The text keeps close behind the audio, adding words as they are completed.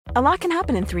A lot can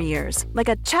happen in 3 years, like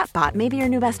a chatbot may be your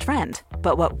new best friend.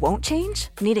 But what won't change?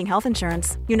 Needing health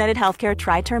insurance. United Healthcare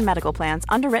Tri-Term Medical Plans,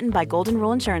 underwritten by Golden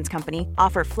Rule Insurance Company,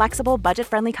 offer flexible,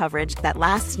 budget-friendly coverage that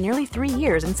lasts nearly 3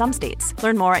 years in some states.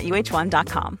 Learn more at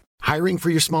uh1.com. Hiring for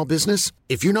your small business?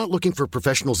 If you're not looking for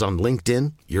professionals on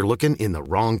LinkedIn, you're looking in the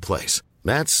wrong place.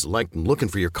 That's like looking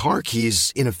for your car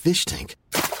keys in a fish tank.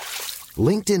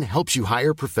 LinkedIn helps you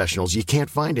hire professionals you can't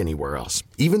find anywhere else,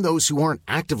 even those who aren't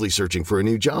actively searching for a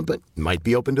new job but might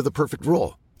be open to the perfect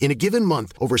role. In a given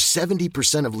month, over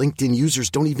 70% of LinkedIn users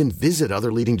don't even visit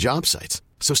other leading job sites.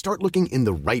 So start looking in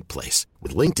the right place.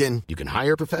 With LinkedIn, you can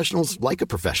hire professionals like a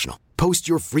professional. Post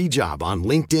your free job on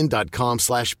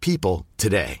linkedin.com/people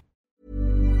today.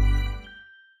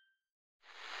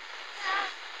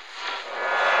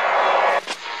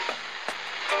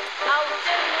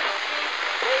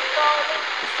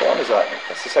 What time is that?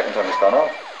 That's the second time it's gone off.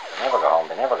 They never go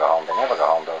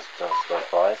home, those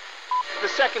boys. The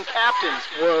second captain's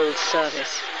world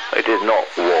service. It is not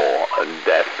war and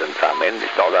death and famine.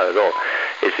 It's not that at all.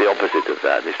 It's the opposite of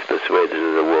that. It's to persuade us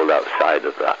of the world outside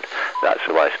of that. That's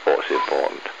why sport's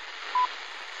important.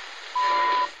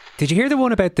 Did you hear the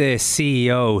one about the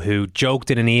CEO who joked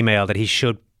in an email that he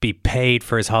should be paid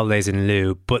for his holidays in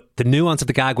lieu, but the nuance of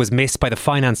the gag was missed by the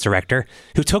finance director,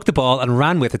 who took the ball and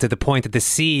ran with it to the point that the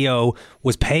CEO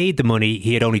was paid the money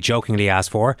he had only jokingly asked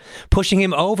for, pushing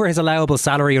him over his allowable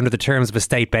salary under the terms of a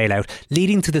state bailout,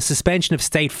 leading to the suspension of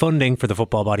state funding for the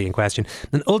football body in question,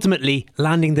 and ultimately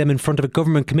landing them in front of a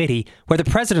government committee where the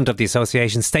president of the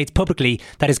association states publicly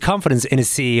that his confidence in his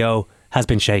CEO has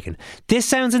been shaken. This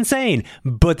sounds insane,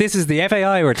 but this is the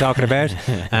FAI we're talking about,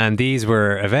 and these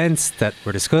were events that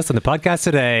were discussed on the podcast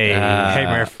today. Hey,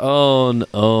 Murph. Own.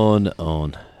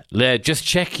 Just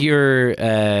check your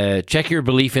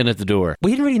belief in at the door.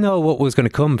 We didn't really know what was going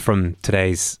to come from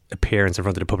today's appearance in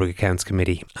front of the Public Accounts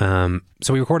Committee. So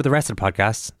we recorded the rest of the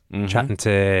podcast, chatting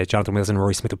to Jonathan Wilson and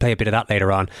Rory Smith. We'll play a bit of that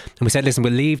later on. And we said, listen,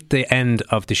 we'll leave the end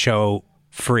of the show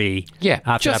free,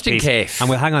 after just that in piece, case, and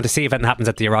we'll hang on to see if anything happens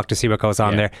at the Oireachtas to see what goes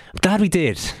on there. I'm glad we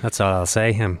did. That's all I'll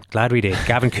say. I'm glad we did.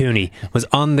 Gavin Cooney was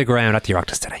on the ground at the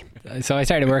Oireachtas today. So I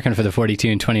started working for the 42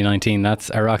 in 2019. That's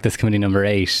Oireachtas Committee number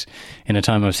 8 in a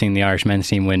time I've seen the Irish men's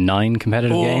team win 9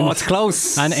 competitive games. Oh, it's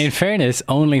close. And in fairness,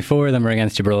 only 4 of them were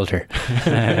against Gibraltar.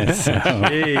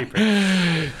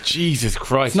 Jesus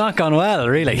Christ. It's not gone well,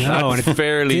 really. No, and it's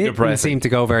fairly depressing. Didn't seem to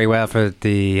go very well for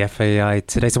the FAI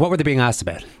today. So what were they being asked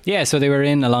about? Yeah, so they were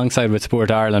in alongside with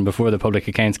Sport Ireland before the Public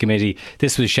Accounts Committee.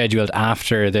 This was scheduled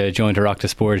after the joint Oireachtas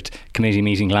Sport Committee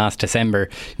meeting last December.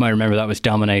 You might remember that was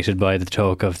dominated by the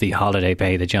talk of the holiday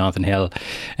pay that Jonathan Hill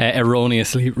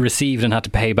erroneously received and had to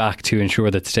pay back to ensure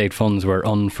that state funds were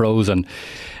unfrozen.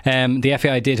 The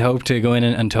FAI did hope to go in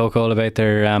and talk all about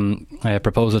their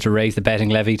proposal to raise the betting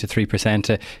levy to 3%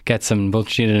 to get some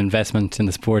budgeted investment in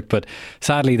the sport, but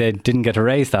sadly they didn't get to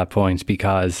raise that point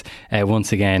because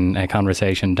once again a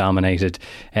conversation dominated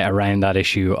around that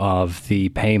issue of the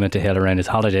payment to Hill around his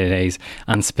holiday days,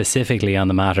 and specifically on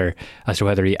the matter as to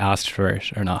whether he asked for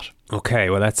it or not. Okay,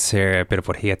 well, let's hear a bit of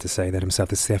what he had to say then himself.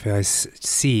 This is the FAI's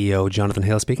CEO, Jonathan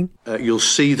Hill, speaking. You'll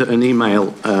see that an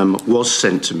email was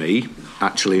sent to me,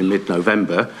 actually in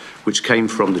mid-November, which came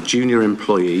from the junior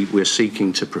employee we're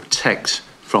seeking to protect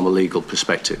from a legal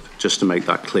perspective, just to make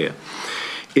that clear.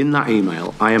 In that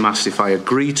email, I am asked if I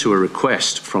agree to a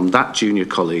request from that junior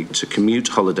colleague to commute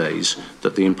holidays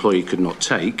that the employee could not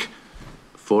take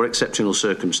for exceptional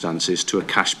circumstances to a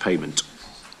cash payment.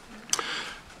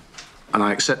 And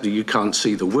I accept that you can't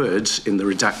see the words in the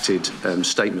redacted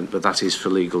statement, but that is for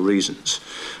legal reasons.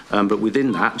 But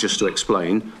within that, just to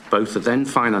explain, both the then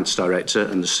finance director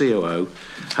and the COO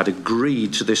had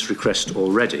agreed to this request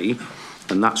already,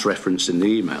 and that's referenced in the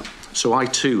email. So I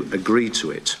too agreed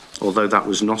to it, although that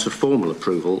was not a formal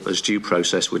approval, as due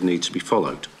process would need to be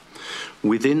followed.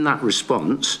 Within that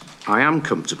response, I am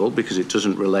comfortable, because it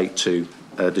doesn't relate to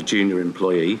the junior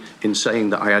employee, in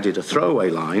saying that I added a throwaway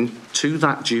line to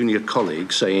that junior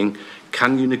colleague saying,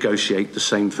 "Can you negotiate the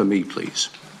same for me, please?" ?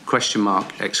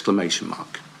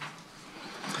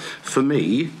 For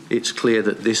me, it's clear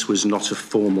that this was not a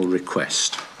formal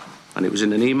request, and it was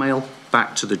in an email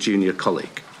back to the junior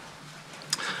colleague.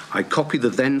 I copied the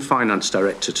then finance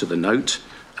director to the note,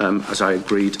 as I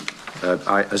agreed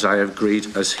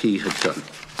as he had done.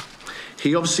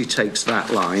 He obviously takes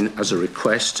that line as a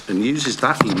request and uses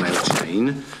that email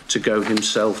chain to go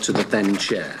himself to the then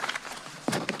chair.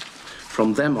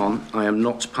 From then on, I am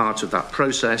not part of that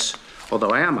process,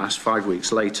 although I am asked 5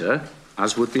 weeks later,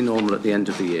 as would be normal at the end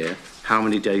of the year, how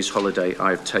many days holiday I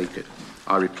have taken.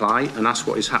 I reply and ask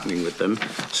what is happening with them,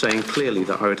 saying clearly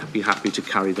that I would be happy to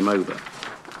carry them over.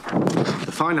 The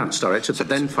The finance director, the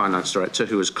then finance director,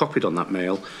 who was copied on that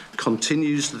mail,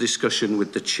 continues the discussion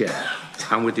with the chair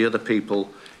and with the other people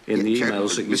in the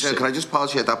emails that you see. Can I just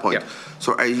pause you at that point? Yeah.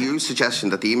 So are you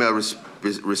suggesting that the email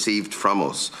received from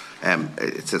us,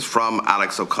 it says from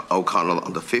Alex O'Connell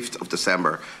on the 5th of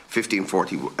December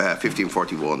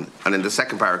 1541, and in the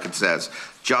second paragraph it says,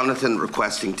 Jonathan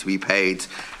requesting to be paid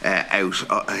out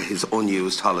his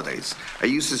unused holidays. Are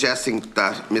you suggesting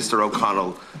that Mr.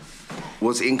 O'Connell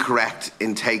was incorrect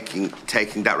in taking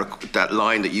that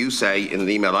line that you say in an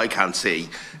email I can't see,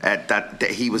 that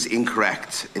he was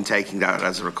incorrect in taking that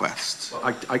as a request?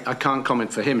 Well, I can't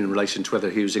comment for him in relation to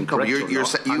whether he was incorrect or not. You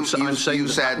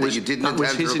said that you didn't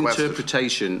intend to request it. That was his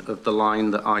interpretation of the line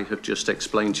that I have just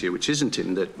explained to you, which isn't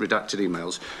in the redacted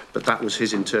emails, but that was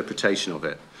his interpretation of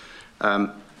it.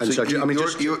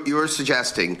 You're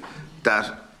suggesting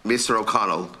that Mr.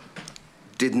 O'Connell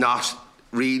did not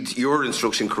read your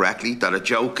instruction correctly, that a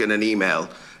joke in an email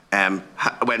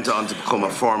went on to become a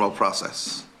formal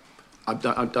process? I'm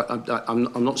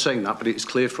not saying that, but it's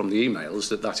clear from the emails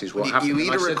that is what happened. You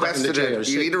either requested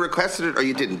it or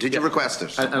you didn't. Did you request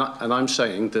it? And I'm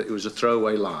saying that it was a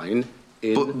throwaway line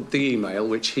in the email,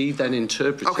 which he then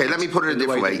interpreted. Okay, let me put it a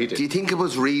different way. Do you think it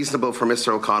was reasonable for Mr.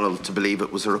 O'Connell to believe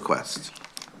it was a request?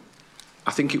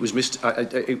 I think it was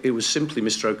simply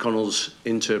Mr. O'Connell's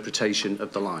interpretation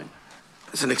of the line.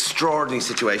 It's an extraordinary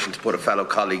situation to put a fellow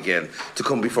colleague in, to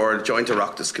come before a joint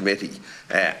Oireachtas committee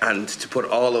and to put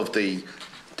all of the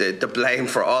blame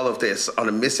for all of this on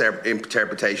a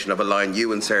misinterpretation of a line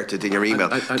you inserted in your email.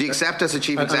 Do you accept as a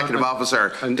Chief Executive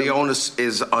Officer the onus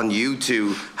is on you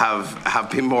to have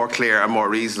been more clear and more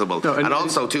reasonable and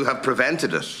also to have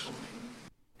prevented it?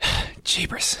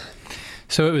 Jeepers.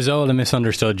 So it was all a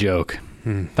misunderstood joke.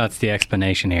 That's the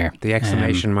explanation here. The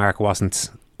exclamation mark wasn't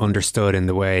understood in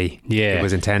the way it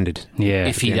was intended. Yeah.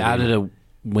 If he'd added a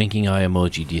winking eye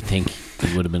emoji, do you think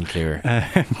he would have been clearer?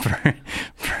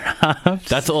 Perhaps.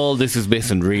 That's all this is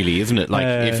missing, really, isn't it? Like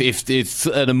if it's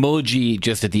an emoji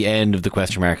just at the end of the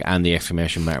question mark and the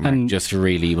exclamation mark, just to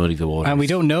really muddy the water. And we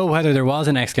don't know whether there was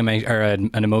an exclamation or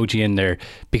an emoji in there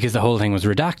because the whole thing was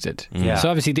redacted. Yeah. So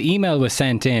obviously the email was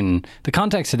sent in. The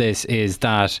context of this is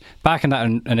that back in that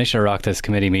initial Oireachtas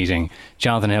committee meeting,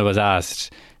 Jonathan Hill was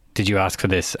asked, did you ask for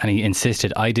this? And he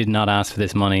insisted, I did not ask for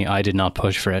this money. I did not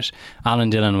push for it. Alan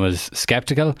Dillon was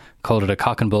sceptical, called it a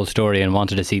cock and bull story and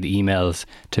wanted to see the emails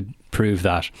to prove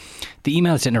that. The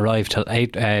emails didn't arrive till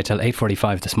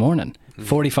 8:45 this morning,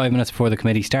 45 minutes before the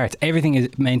committee starts. Everything is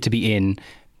meant to be in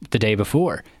the day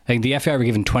before. Like the FAI were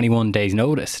given 21 days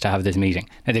notice to have this meeting.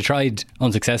 Now, they tried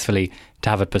unsuccessfully to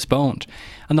have it postponed.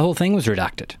 And the whole thing was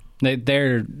redacted.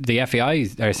 The FAI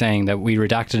are saying that we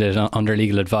redacted it under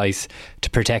legal advice to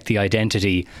protect the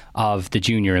identity of the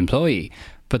junior employee.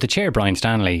 But the chair, Brian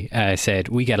Stanley, said,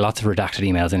 we get lots of redacted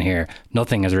emails in here.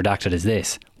 Nothing as redacted as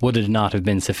this. Would it not have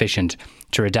been sufficient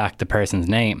to redact the person's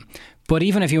name? But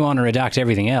even if you want to redact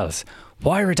everything else,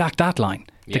 why redact that line?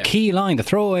 The key line, the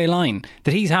throwaway line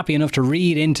that he's happy enough to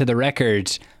read into the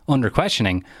record under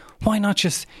questioning. Why not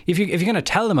just, if you're going to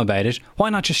tell them about it,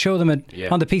 why not just show them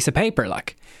it on the piece of paper,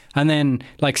 like? And then,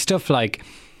 like, stuff like,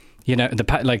 you know,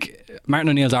 Martin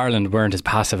O'Neill's Ireland weren't as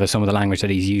passive as some of the language that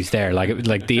he's used there.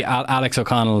 Like the Alex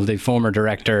O'Connell, the former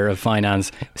director of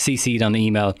finance, CC'd on the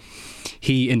email.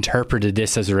 He interpreted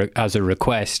this as a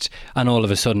request, and all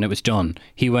of a sudden it was done.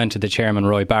 He went to the chairman,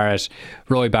 Roy Barrett.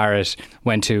 Roy Barrett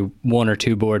went to one or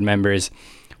two board members.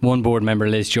 One board member,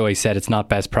 Liz Joyce, said it's not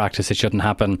best practice, it shouldn't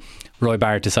happen. Roy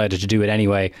Barrett decided to do it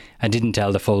anyway and didn't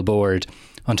tell the full board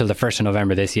until the 1st of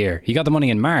November this year. He got the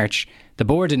money in March. The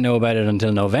board didn't know about it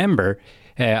until November,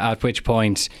 at which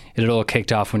point it had all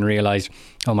kicked off when we realised,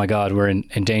 oh my God, we're in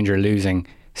danger of losing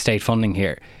state funding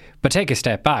here. But take a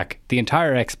step back. The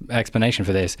entire explanation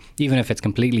for this, even if it's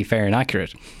completely fair and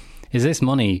accurate, is this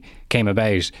money came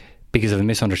about because of a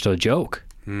misunderstood joke.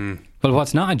 Well,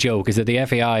 what's not a joke is that the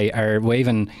FAI are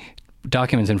waving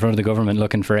documents in front of the government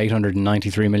looking for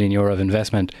 €893 million of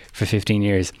investment for 15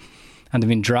 years. And they've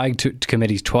been dragged to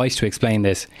committees twice to explain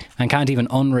this and can't even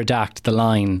unredact the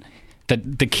line,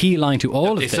 the key line to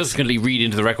all of this. It's subsequently read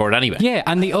into the record anyway. Yeah,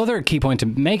 and the other key point to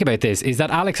make about this is that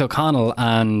Alex O'Connell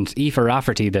and Aoife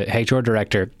Rafferty, the HR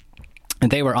director,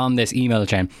 they were on this email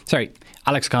chain. Sorry,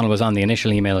 Alex O'Connell was on the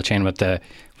initial email chain with the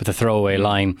throwaway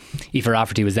line. Aoife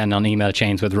Rafferty was then on email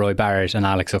chains with Roy Barrett and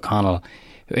Alex O'Connell,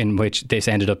 in which this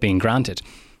ended up being granted.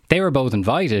 They were both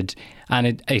invited, and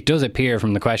it does appear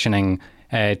from the questioning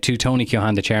to Tony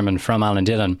Keohane, the chairman, from Alan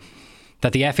Dillon,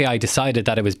 that the FAI decided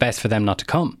that it was best for them not to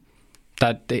come.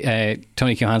 That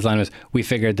Tony Keohane's line was, we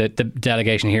figured that the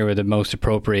delegation here were the most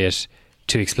appropriate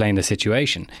to explain the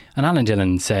situation. And Alan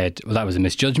Dillon said, well, that was a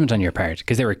misjudgment on your part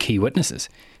because they were key witnesses.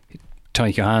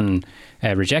 Tony Keohane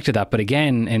rejected that. But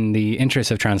again, in the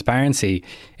interest of transparency,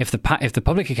 if the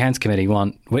Public Accounts Committee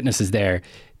want witnesses there,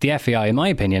 the FAI, in my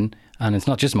opinion, and it's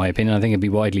not just my opinion, I think it'd be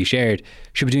widely shared,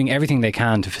 should be doing everything they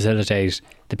can to facilitate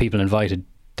the people invited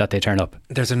that they turn up.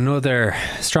 There's another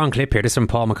strong clip here. This is from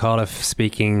Paul McAuliffe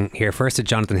speaking here first to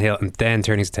Jonathan Hill and then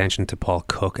turning his attention to Paul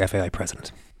Cook, FAI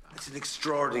President. It's an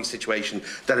extraordinary situation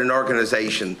that an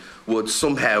organisation would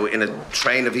somehow, in a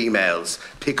train of emails,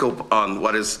 pick up on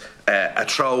what is a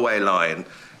throwaway line,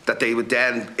 that they would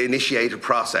then initiate a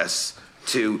process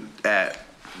to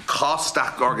cost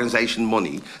that organisation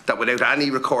money, that without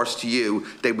any recourse to you,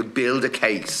 they would build a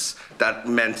case that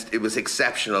meant it was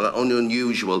exceptional and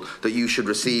unusual that you should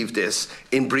receive this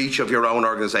in breach of your own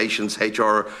organisation's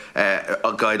HR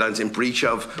guidelines, in breach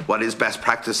of what is best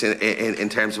practice in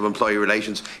terms of employee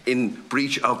relations, in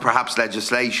breach of perhaps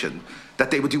legislation,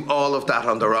 that they would do all of that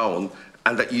on their own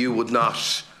and that you would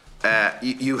not,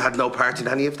 you had no part in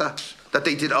any of that? That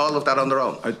they did all of that on their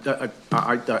own?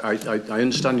 I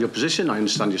understand your position, I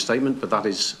understand your statement, but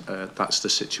that's the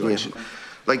situation. Yeah.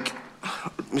 Like,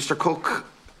 Mr. Cook,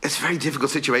 it's a very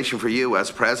difficult situation for you as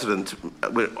President,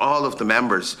 with all of the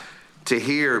members, to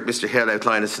hear Mr. Hill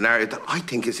outline a scenario that I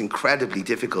think is incredibly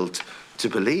difficult to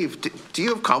believe. Do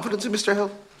you have confidence in Mr.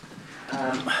 Hill?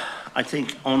 I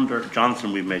think under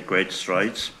Johnson we've made great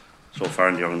strides so far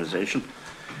in the organisation.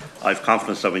 I have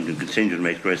confidence that we can continue to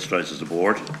make great strides as a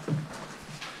board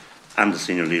and the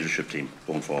senior leadership team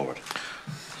going forward.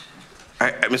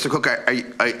 Mr. Cook,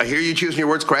 I hear you choosing your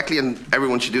words correctly, and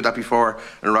everyone should do that before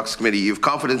an Oireachtas committee. You have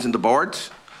confidence in the board,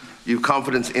 you have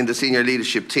confidence in the senior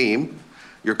leadership team,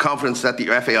 you're confident that the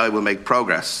FAI will make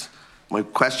progress. My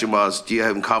question was, do you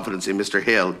have confidence in Mr.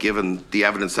 Hill, given the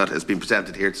evidence that has been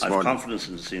presented here this morning? I have confidence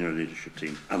in the senior leadership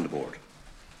team and the board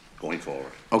going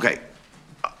forward. Okay.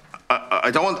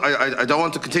 I don't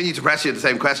want to continue to press you the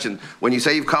same question. When you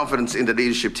say you've confidence in the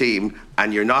leadership team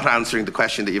and you're not answering the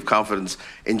question that you've confidence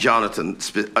in Jonathan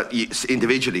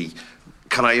individually,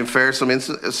 can I infer some?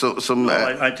 No,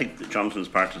 I think that Jonathan is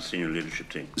part of the senior leadership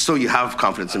team. So you have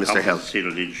confidence in Mr. Hill? The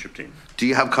senior leadership team. Do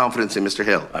you have confidence in Mr.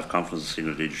 Hill? I have confidence in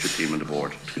the senior leadership team and the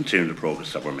board to continue the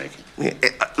progress that we're making.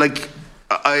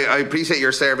 I appreciate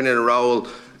you're serving in a role.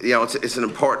 You know, it's an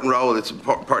important role. It's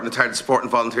important. It's hard to support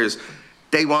volunteers.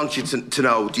 They want you to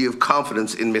know, do you have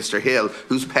confidence in Mr. Hill,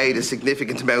 who's paid a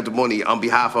significant amount of money on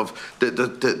behalf of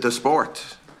the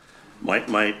sport?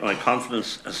 My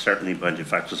confidence, certainly by the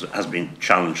factors, has been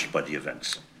challenged by the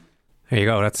events. There you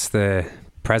go. That's the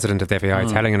president of the FAI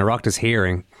telling an Oireachtas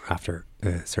hearing, after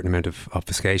a certain amount of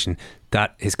obfuscation,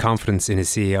 that his confidence in his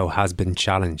CEO has been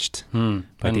challenged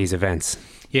by these events.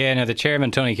 Yeah, now the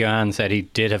chairman, Tony Keohane, said he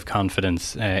did have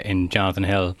confidence in Jonathan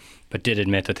Hill, but did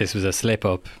admit that this was a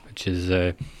slip-up, which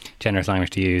is generous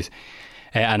language to use,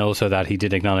 and also that he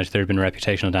did acknowledge there had been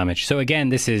reputational damage. So again,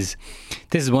 this is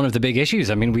one of the big issues.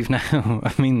 I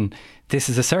mean, this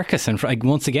is a circus, and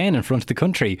once again in front of the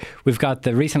country. We've got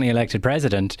the recently elected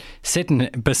president sitting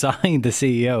beside the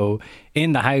CEO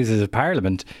in the Houses of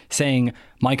Parliament saying,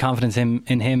 my confidence in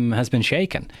him has been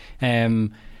shaken.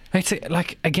 It's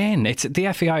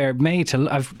the FAI are made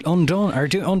to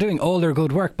undoing all their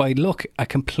good work by a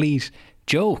complete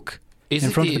joke in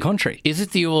front of the country. Is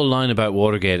it the old line about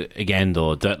Watergate again,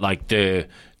 though, that like the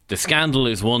scandal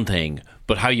is one thing,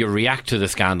 but how you react to the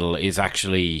scandal is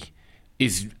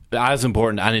as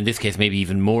important, and in this case maybe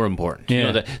even more important. Yeah. You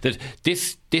know, that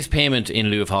this payment in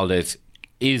lieu of holidays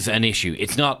is an issue.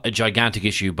 It's not a gigantic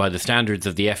issue by the standards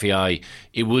of the FAI.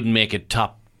 It wouldn't make it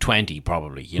top 20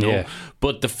 probably, you know. Yeah.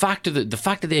 But the fact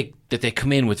that they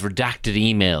come in with redacted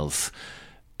emails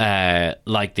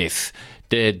like this,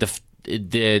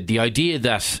 the idea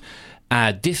that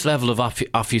this level of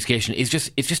obfuscation is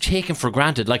just taken for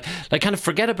granted. Like kind of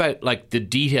forget about like the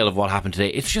detail of what happened today.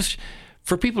 It's just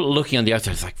for people looking on the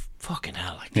outside, it's like fucking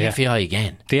hell, like the FAI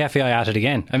again. The FAI at it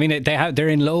again. I mean, they're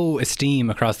in low esteem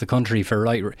across the country for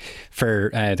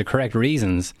the correct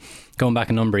reasons, going back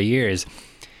a number of years.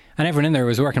 And everyone in there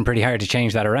was working pretty hard to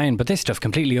change that around, but this stuff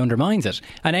completely undermines it.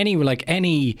 And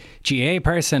any GA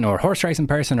person or horse racing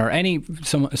person or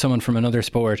someone from another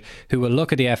sport who will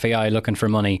look at the FAI looking for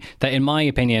money, that in my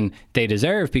opinion they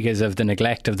deserve because of the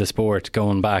neglect of the sport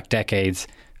going back decades,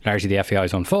 largely the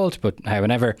FAI's own fault, but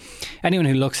however, anyone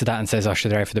who looks at that and says, oh, sure,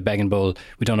 they're out for the begging bowl,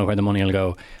 we don't know where the money will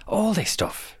go, all this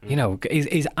stuff, you know,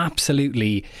 is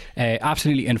absolutely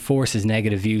enforces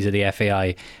negative views of the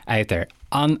FAI out there.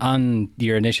 On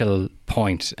your initial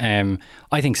point,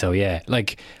 I think so, yeah.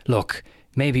 Like, look,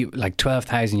 maybe like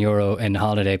 €12,000 in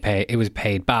holiday pay. It was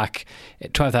paid back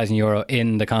 €12,000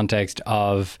 in the context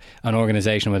of an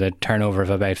organisation with a turnover of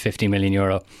about €50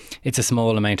 million. It's a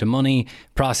small amount of money.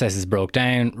 Processes broke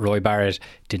down. Roy Barrett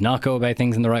did not go about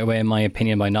things in the right way, in my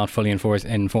opinion, by not fully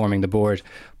informing the board,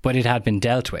 but it had been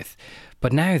dealt with.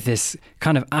 But now this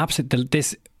kind of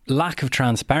this lack of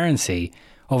transparency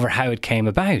over how it came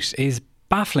about is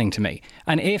baffling to me.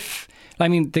 And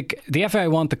the FAI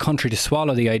want the country to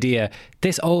swallow the idea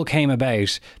this all came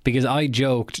about because I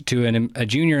joked to a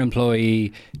junior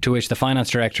employee to which the finance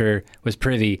director was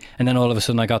privy, and then all of a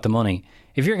sudden I got the money.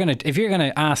 If you're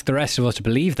gonna ask the rest of us to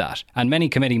believe that, and many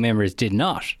committee members did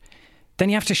not, then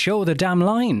you have to show the damn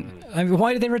line. I mean,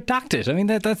 why did they redact it? I mean,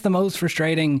 that's the most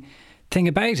frustrating thing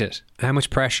about it. How much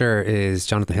pressure is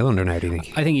Jonathan Hill under now, do you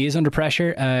think? I think he is under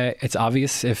pressure. It's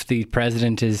obvious if the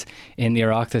president is in the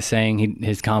Oireachtas saying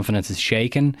his confidence is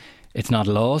shaken, it's not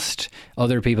lost.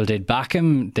 Other people did back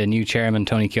him. The new chairman,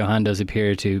 Tony Keohane, does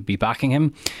appear to be backing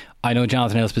him. I know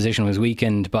Jonathan Hill's position was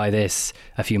weakened by this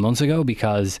a few months ago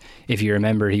because, if you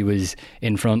remember, he was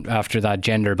in front after that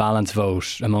gender balance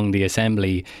vote among the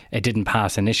Assembly. It didn't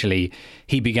pass initially.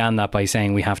 He began that by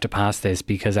saying we have to pass this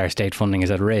because our state funding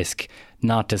is at risk,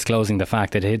 not disclosing the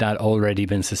fact that it had already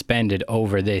been suspended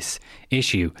over this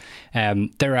issue.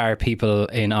 There are people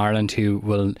in Ireland who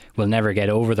will never get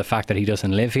over the fact that he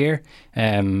doesn't live here.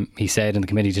 He said in the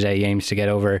committee today he aims to get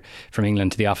over from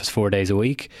England to the office 4 days a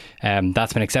week.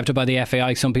 That's been accepted by the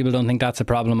FAI. Some people don't think that's a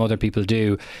problem, other people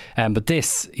do. But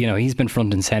this, he's been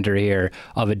front and centre here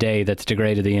of a day that's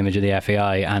degraded the image of the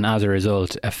FAI and as a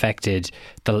result affected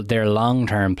their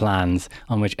long-term plans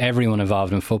on which everyone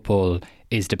involved in football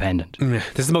is dependent.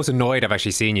 This is the most annoyed I've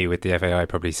actually seen you with the FAI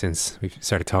probably since we've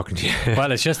started talking to you. Well,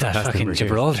 it's just that fucking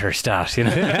Gibraltar stat, I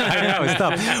know,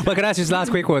 stop. Well, can I ask you this last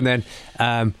quick one then?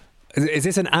 Is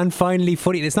this an and finally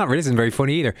funny? It's not really, isn't very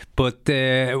funny either. But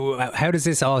how does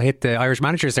this all hit the Irish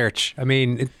manager search? I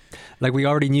mean, we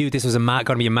already knew this was going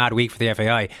to be a mad week for the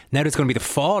FAI. Now there's going to be the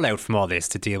fallout from all this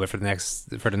to deal with for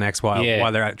the next while,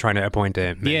 while they're trying to appoint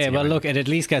a look, it at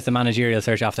least gets the managerial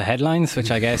search off the headlines, which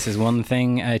I guess is one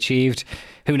thing achieved.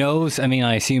 Who knows? I mean,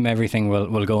 I assume everything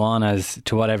will go on as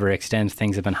to whatever extent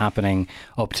things have been happening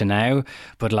up to now.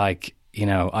 But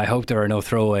I hope there are no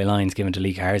throwaway lines given to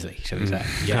Lee Carsley, shall we say.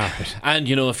 Yeah. And,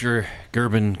 if you're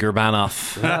Gerben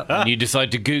Gurbanov and you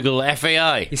decide to Google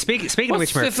FAI. Speaking of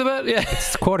which, what's this about? Yeah.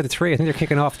 It's 2:45. I think they're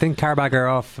kicking off. I think Carabag are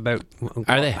off about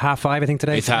are they? 5:30, I think,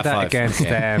 today. It's 5:30. Against,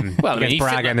 against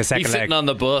Braga in the second he's leg. sitting on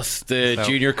the bus. The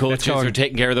junior coaches are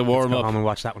taking care of the warm-up. Let's go home and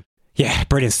watch that one. Yeah,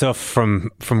 brilliant stuff from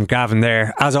Gavin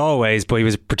there, as always. But he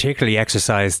was particularly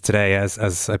exercised today,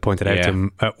 as I pointed out to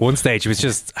him at one stage.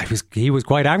 He was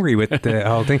quite angry with the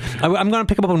whole thing. I'm going to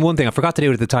pick him up on one thing. I forgot to do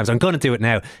it at the time, so I'm going to do it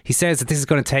now. He says that this is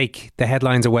going to take the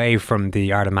headlines away from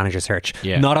the Ireland manager search.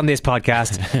 Not on this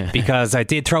podcast, because I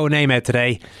did throw a name out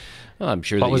today. Well, I'm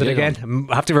sure. What was it again?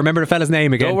 I have to remember the fella's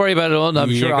name again. Don't worry about it, on. I'm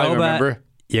sure I remember.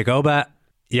 Yagoba.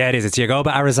 Yeah, it is. It's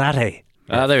Yagoba Arizate.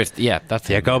 That's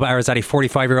Yagoba Arizati,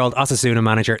 45-year-old Osasuna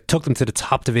manager, took them to the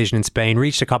top division in Spain,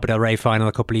 reached a Copa del Rey final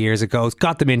a couple of years ago,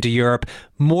 got them into Europe.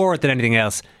 More than anything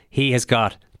else, he has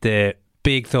got the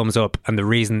big thumbs up, and the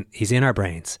reason he's in our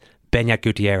brains. Beñat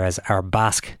Gutierrez, our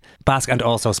Basque and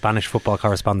also Spanish football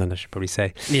correspondent, I should probably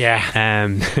say. Yeah.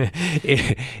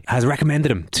 Has recommended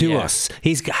him to us.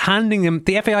 He's handing him,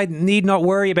 the FAI need not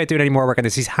worry about doing any more work on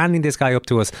this. He's handing this guy up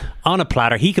to us on a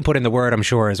platter. He can put in the word, I'm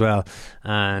sure, as well.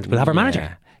 And we'll have our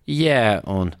manager. Yeah,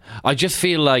 I just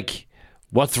feel like,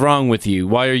 what's wrong with you?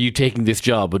 Why are you taking this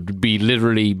job? Would be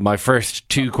literally my first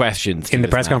two questions in the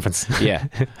press conference. Yeah.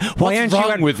 Why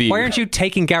aren't you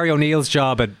taking Gary O'Neill's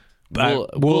job at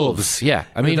Wolves? Yeah,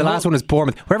 I mean, the last one is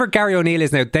Bournemouth. Wherever Gary O'Neill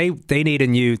is now, they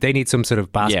need some sort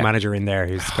of Basque manager in there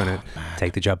who's going to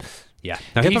take the job. Yeah,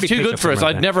 now, he's too good for us.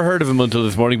 I'd never heard of him until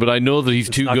this morning, but I know that he's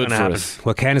too good for us.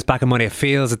 Well, Ken is back on money. It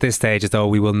feels at this stage as though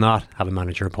we will not have a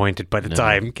manager appointed by the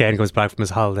time Ken goes back from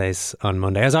his holidays on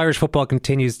Monday. As Irish football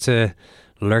continues to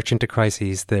lurch into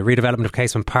crises, the redevelopment of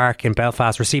Casement Park in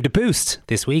Belfast received a boost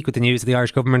this week with the news that the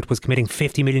Irish government was committing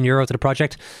 €50 million to the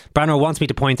project. Branno wants me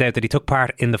to point out that he took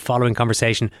part in the following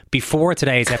conversation before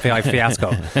today's FAI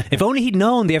fiasco. If only he'd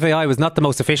known the FAI was not the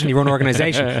most efficiently run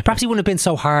organisation, perhaps he wouldn't have been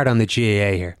so hard on the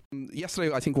GAA here.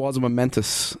 Yesterday, I think, was a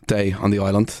momentous day on the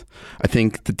island. I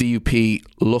think the DUP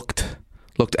looked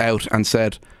out and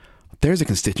said, there's a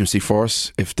constituency for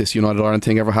us if this United Ireland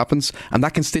thing ever happens. And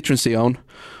that constituency, Owen,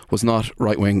 was not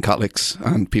right-wing Catholics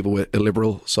and people with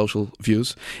illiberal social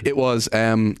views. It was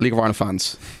League of Ireland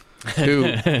fans.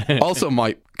 who also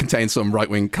might contain some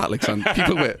right-wing Catholics and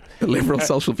people with liberal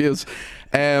social views.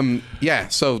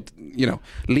 So,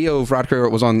 Leo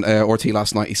Varadkar was on RT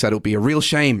last night. He said it would be a real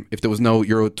shame if there was no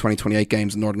Euro 2028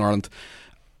 games in Northern Ireland.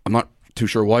 I'm not too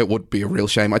sure why it would be a real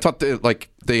shame. I thought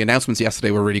the announcements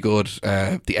yesterday were really good.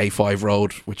 The A5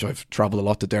 road, which I've travelled a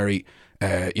lot to Derry,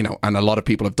 and a lot of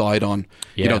people have died on.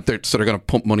 Yeah. They're going to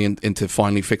pump money into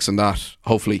finally fixing that,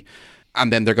 hopefully.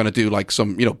 And then they're going to do like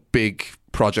some, big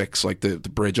projects like the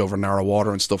bridge over narrow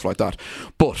water and stuff like that.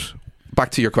 But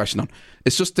back to your question,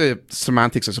 it's just the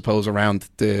semantics, I suppose, around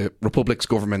the Republic's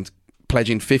government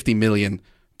pledging 50 million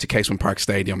to Casement Park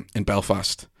Stadium in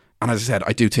Belfast. And as I said,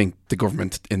 I do think the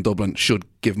government in Dublin should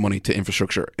give money to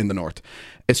infrastructure in the north.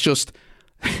 It's just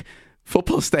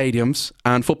football stadiums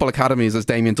and football academies, as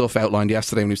Damien Duff outlined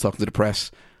yesterday when he was talking to the press,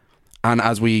 and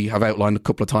as we have outlined a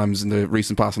couple of times in the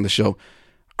recent past on the show,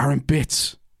 are in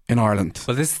bits in Ireland.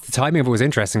 Well, the timing of it was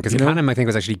interesting because Canham, I think,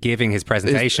 was actually giving his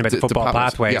presentation about the football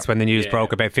pathways when the news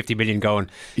broke about 50 million going.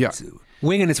 Yeah.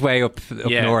 Winging its way up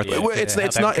north. It's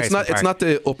not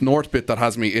the up north bit that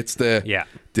has me. It's the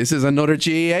this is another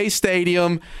GAA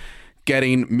stadium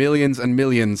getting millions and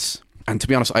millions. And to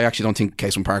be honest, I actually don't think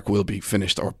Casement Park will be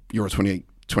finished or Euro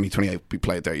 2028 will be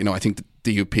played there. I think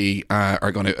the DUP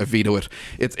are going to veto it.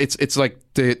 It's like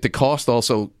the cost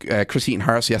also. Chris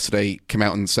Heaton-Harris yesterday came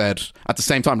out and said at the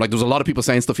same time, like there was a lot of people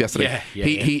saying stuff yesterday.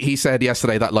 He said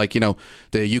yesterday that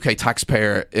the UK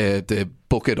taxpayer, the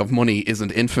bucket of money isn't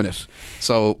infinite.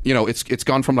 So it's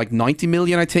gone from like 90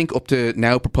 million, I think, up to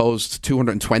now proposed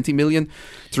 220 million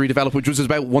to redevelop, which was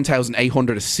about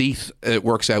 1,800 a seat. It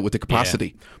works out with the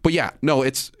capacity. But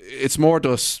it's more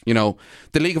just the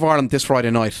League of Ireland this Friday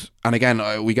night. And again,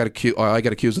 I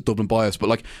get accused of Dublin bias,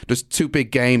 but there's two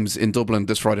big games in Dublin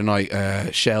this Friday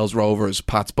night. Shells Rovers,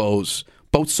 Pats Bows,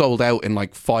 both sold out in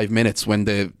like 5 minutes when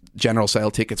the general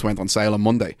sale tickets went on sale on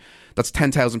Monday. That's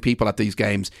 10,000 people at these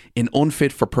games in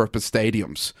unfit for purpose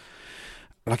stadiums.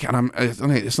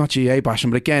 It's not GAA bashing,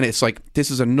 but again, it's like this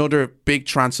is another big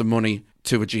trance of money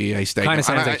to a GAA stadium. Kind of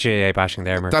sounds like GAA bashing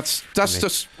there, Murph. That's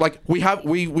just like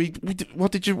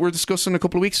we're discussing a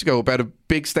couple of weeks ago about a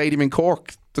big stadium in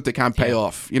Cork that they can't pay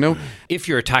off. If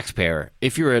you're a taxpayer,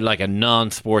 if you're like a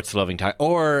non-sports loving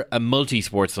or a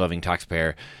multi-sports loving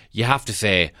taxpayer, you have to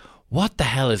say, what the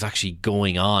hell is actually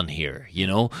going on here?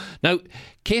 Now,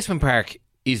 Casement Park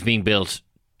is being built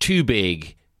too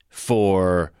big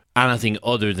for anything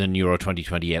other than Euro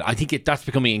 2028. I think that's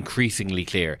becoming increasingly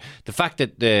clear. The fact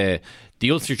that the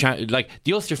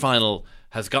Ulster final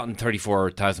has gotten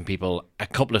 34,000 people a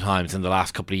couple of times in the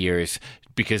last couple of years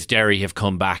because Derry have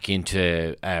come back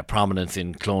into prominence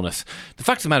in Clonus. The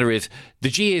fact of the matter is the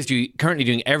GAA is currently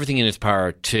doing everything in its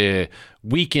power to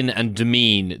weaken and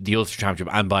demean the Ulster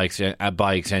Championship and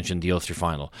by extension the Ulster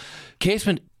final.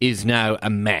 Casement is now a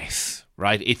mess,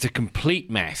 right? It's a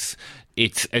complete mess.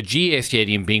 It's a GAA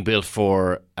stadium being built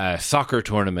for a soccer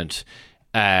tournament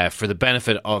for the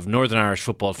benefit of Northern Irish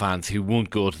football fans who won't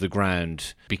go to the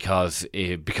ground because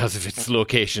of its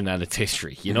location and its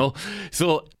history,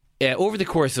 So over the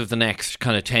course of the next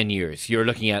kind of 10 years, you're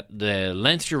looking at the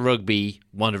Leinster Rugby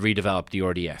want to redevelop the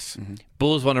RDS. Mm-hmm.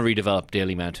 Bulls want to redevelop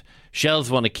Dalymount. Shells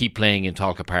want to keep playing in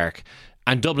Talca Park.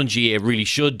 And Dublin GAA really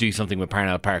should do something with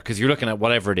Parnell Park because you're looking at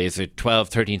whatever it is, a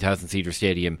 13,000 seater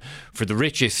stadium for the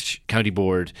richest county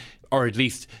board, or at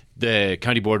least the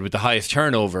county board with the highest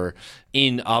turnover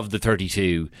of the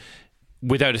 32,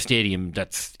 without a stadium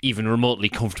that's even remotely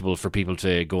comfortable for people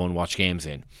to go and watch games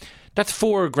in. That's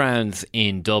 4 grounds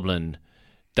in Dublin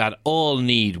that all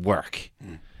need work.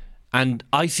 Mm. And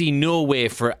I see no way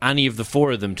for any of the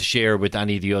 4 of them to share with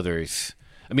any of the others.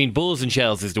 I mean, Bulls and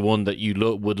Shells is the one that you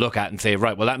would look at and say,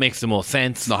 right, well, that makes the most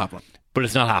sense. It's not happening. But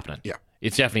it's not happening. Yeah.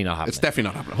 It's definitely not happening. It's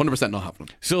definitely not happening. 100% not happening.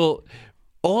 So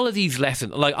all of these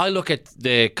lessons, like I look at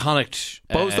the Connacht...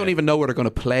 Bows don't even know where they're going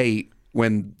to play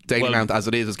when Dalymount as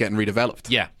it is getting redeveloped.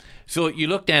 Yeah. So you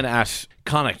look then at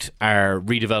Connacht are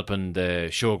redeveloping the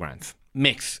showgrounds.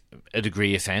 Makes a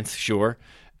degree of sense, sure.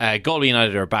 Galway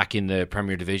United are back in the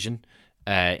Premier Division.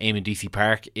 Eamon DC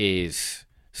Park is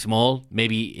small.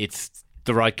 Maybe it's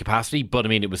the right capacity, but I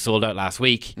mean, it was sold out last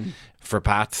week for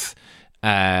Pats.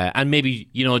 And maybe,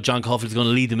 John Caulfield's going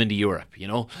to lead them into Europe,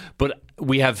 But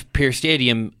we have Pearse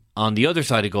Stadium on the other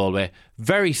side of Galway,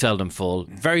 very seldom full,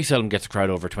 very seldom gets a crowd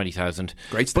over 20,000.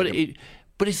 Great stadium.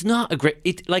 But it's not a great...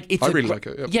 I really like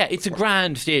it. Yeah, it's a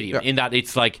grand stadium in that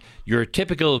it's like your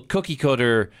typical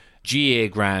cookie-cutter GAA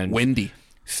ground. Windy.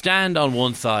 Stand on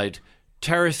one side,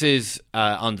 terraces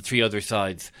on the 3 other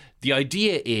sides. The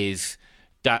idea is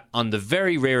that on the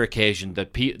very rare occasion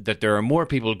that there are more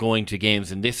people going to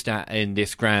games in this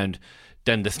ground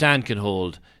than the stand can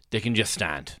hold, they can just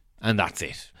stand, and that's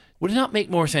it. Would it not make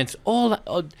more sense? All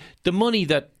that, the money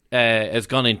that has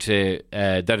gone into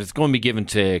that is going to be given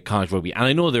to Connacht Rugby, and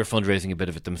I know they're fundraising a bit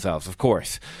of it themselves, of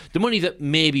course. The money that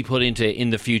may be put into in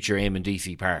the future Eamon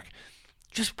DC Park,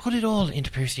 just put it all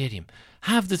into Parish Stadium.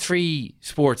 Have the three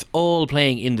sports all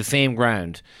playing in the same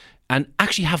ground, and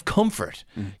actually have comfort.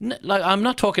 Like, I'm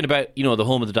not talking about, you know, the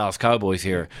home of the Dallas Cowboys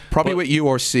here. Probably with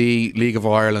URC, League of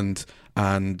Ireland,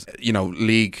 and, you know,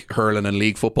 league hurling and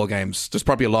league football games, there's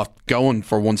probably a lot going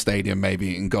for one stadium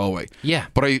maybe in Galway. Yeah.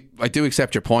 But I do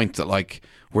accept your point that, like,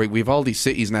 we've all these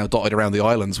cities now dotted around the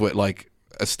islands with, like,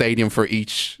 a stadium for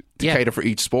each, to cater for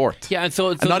each sport. Yeah, and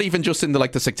so not even just in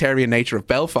the sectarian nature of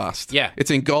Belfast. Yeah.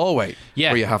 It's in Galway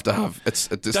where you have to have the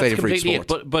stadium for each sport.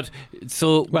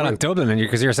 Well, in Dublin, and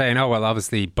because you're saying, oh well,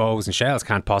 obviously Bows and Shells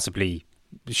can't possibly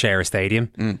share a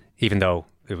stadium, even though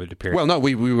it would appear. Well, no,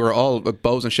 we were all,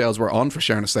 Bows and Shells were on for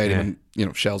sharing a stadium, and, you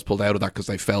know, Shells pulled out of that because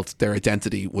they felt their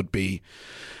identity would be,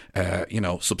 you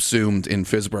know, subsumed in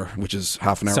Fisborough, which is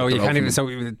half an hour. So you can't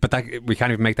even. We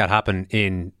can't even make that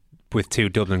happen with two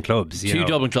Dublin clubs.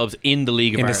 Dublin clubs in the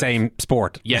League of Ireland. The same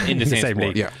sport. Yeah, in the same sport.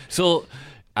 league. Yeah. So,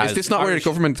 is this not where the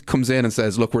government comes in and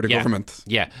says, look, we're the government?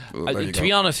 Yeah. Well, to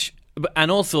be honest,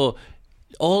 and also,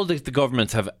 all the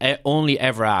governments have only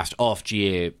ever asked off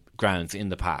GA grounds in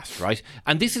the past, right?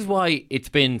 And this is why it's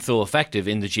been so effective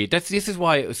in the GA. This is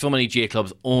why so many GA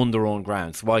clubs own their own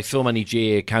grounds, why so many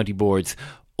GA county boards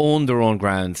own their own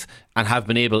grounds and have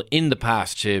been able in the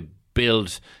past to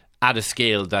build at a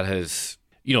scale that has,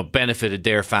 you know, benefited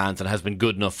their fans and has been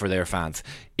good enough for their fans,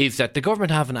 is that the government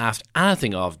haven't asked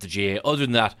anything of the GA other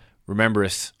than that, remember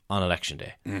us on election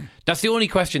day. That's the only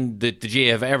question that the GA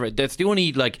have ever, that's the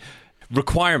only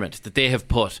requirement that they have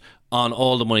put on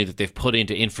all the money that they've put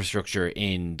into infrastructure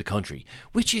in the country,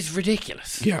 which is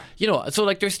ridiculous. Yeah. You know, so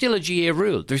there's still a GA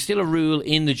rule. There's still a rule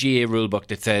in the GA rule book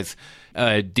that says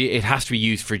it has to be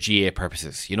used for GA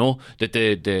purposes. You know,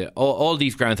 that all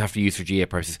these grounds have to be used for GA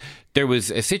purposes. There was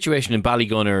a situation in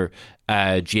Ballygunner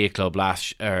GA club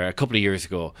a couple of years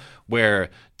ago where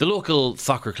the local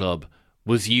soccer club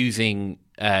was using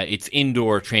its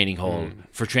indoor training hall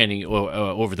for training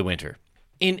over the winter.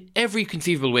 In every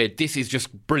conceivable way, this is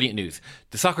just brilliant news.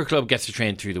 The soccer club gets to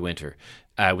train through the winter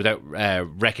without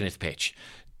wrecking its pitch.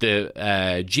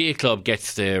 The GA club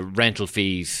gets the rental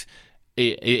fees.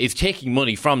 It's taking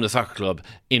money from the soccer club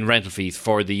in rental fees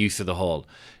for the use of the hall.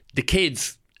 The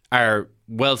kids are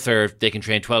well served. They can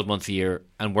train 12 months a year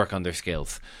and work on their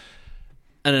skills.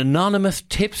 An anonymous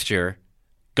tipster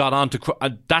got on to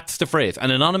that's the phrase. An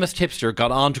anonymous tipster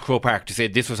got on to Croke Park to say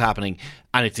this was happening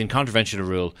and it's in contravention of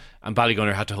rule, and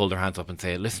Ballygunner had to hold their hands up and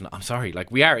say, listen, I'm sorry,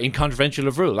 we are in contravention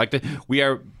of rule, we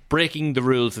are breaking the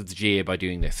rules of the GA by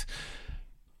doing this.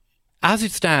 As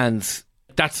it stands,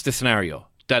 that's the scenario,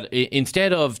 that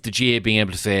instead of the GA being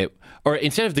able to say, or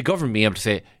instead of the government being able to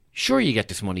say, sure, you get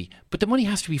this money, but the money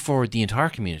has to be for the entire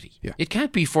community. Yeah. It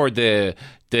can't be for the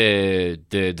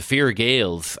Fear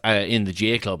Gaels in the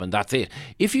GA club, and that's it.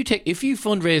 If you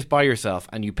fundraise by yourself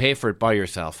and you pay for it by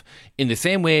yourself, in the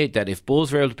same way that if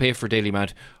Bulls were able to pay for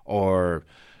Dalymount or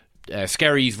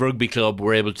Skerry's Rugby Club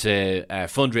were able to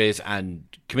fundraise and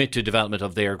commit to development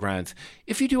of their grounds,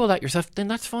 if you do all that yourself, then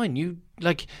that's fine. You're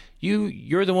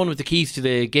the one with the keys to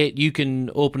the gate. You can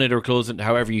open it or close it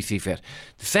however you see fit.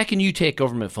 The second you take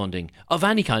government funding of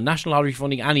any kind, national lottery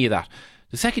funding, any of that,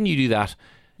 the second you do that,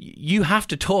 you have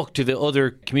to talk to the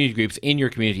other community groups in your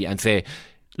community and say,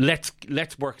 let's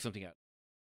work something out.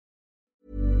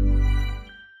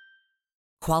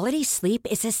 Quality sleep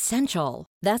is essential.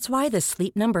 That's why the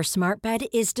Sleep Number Smart Bed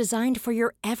is designed for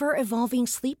your ever-evolving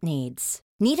sleep needs.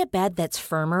 Need a bed that's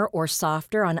firmer or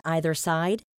softer on either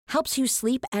side? Helps you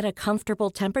sleep at a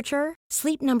comfortable temperature?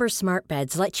 Sleep Number Smart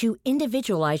Beds let you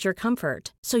individualize your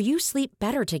comfort, so you sleep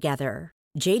better together.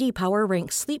 J.D. Power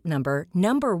ranks Sleep Number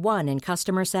number 1 in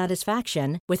customer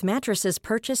satisfaction with mattresses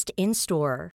purchased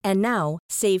in-store. And now,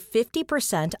 save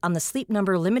 50% on the Sleep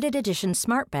Number Limited Edition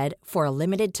Smart Bed for a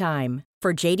limited time.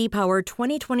 For J.D. Power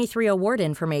 2023 award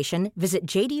information, visit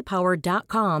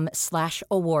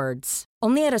jdpower.com/awards.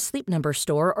 Only at a Sleep Number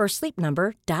store or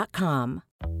sleepnumber.com.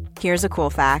 Here's a cool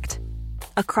fact.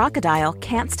 A crocodile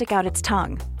can't stick out its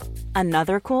tongue.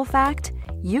 Another cool fact,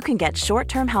 you can get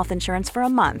short-term health insurance for a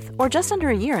month or just under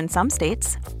a year in some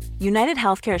states. United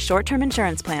Healthcare short-term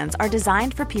insurance plans are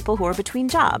designed for people who are between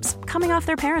jobs, coming off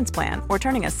their parents' plan, or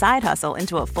turning a side hustle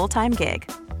into a full-time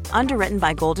gig. Underwritten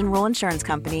by Golden Rule Insurance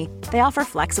Company, they offer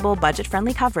flexible,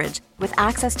 budget-friendly coverage with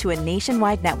access to a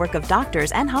nationwide network of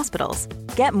doctors and hospitals.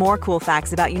 Get more cool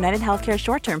facts about United Healthcare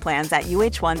short-term plans at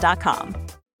uh1.com.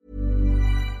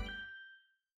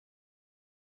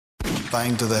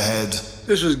 bang to the head.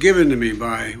 This was given to me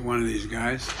by one of these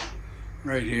guys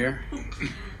right here.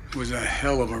 Was a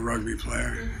hell of a rugby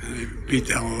player. And he beat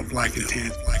the hell out of black and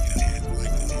tan.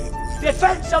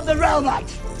 Defence of the realm,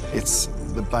 mate! It's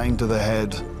the bang to the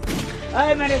head.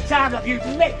 How many times have you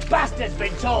lick bastards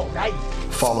been told, eh?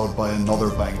 Followed by another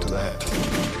bang to the head.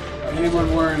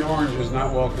 Anyone wearing orange was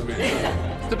not welcome in.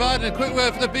 Mr. Biden, a quick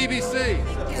word for the BBC.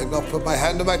 I've not put my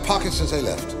hand in my pocket since I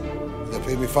left. They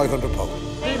paid me £500.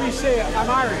 BBC, I'm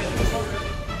Irish.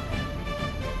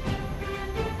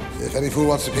 If any fool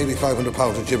wants to pay me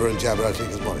 £500 to gibber and jabber, I'll take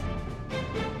his money.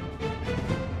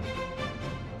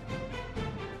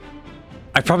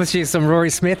 I promised you some Rory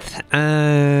Smith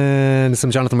and some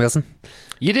Jonathan Wilson.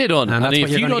 You did, on. And if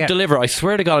you don't deliver, I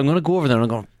swear to God, I'm going to go over there and I'm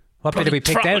going, what bit have we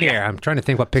picked out here? I'm trying to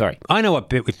think what bit. I know what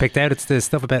bit we picked out. It's the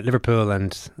stuff about Liverpool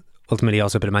and ultimately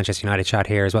also a bit of Manchester United chat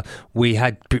here as well. We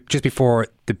had, just before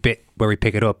the bit where we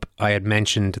pick it up, I had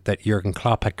mentioned that Jurgen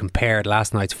Klopp had compared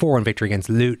last night's 4-1 victory against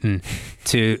Luton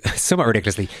to, somewhat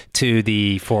ridiculously, to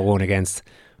the 4-1 against...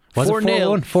 Was 4-0.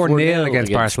 it 4-1? 4-0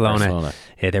 against Barcelona.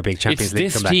 Yeah, their big Champions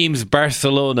League comeback. It's this team's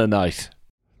Barcelona night.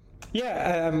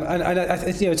 Yeah, and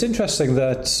it's interesting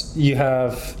that you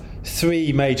have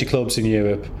 3 major clubs in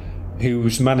Europe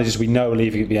whose managers we know are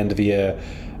leaving at the end of the year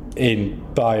in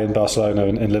Bayern, Barcelona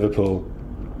and Liverpool.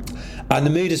 And the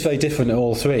mood is very different at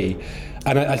all 3.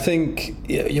 And I think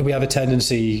we have a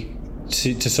tendency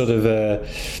to sort of...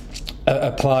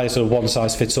 apply sort of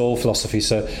one-size-fits-all philosophy.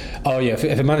 So,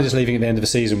 if a manager's leaving at the end of the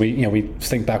season, we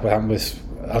think back what happened with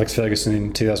Alex Ferguson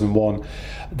in 2001.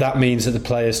 That means that the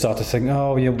players start to think,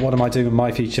 what am I doing with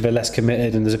my future? They're less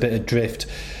committed and there's a bit of drift.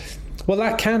 Well,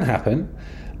 that can happen.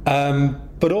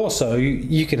 But also,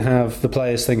 you can have the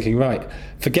players thinking, right,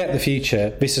 forget the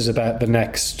future. This is about the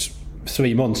next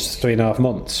 3 months, 3.5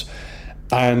 months,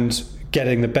 and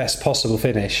getting the best possible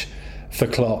finish for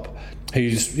Klopp,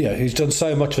 who's done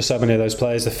so much for so many of those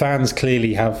players. The fans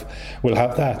clearly will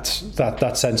have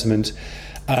that sentiment,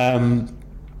 and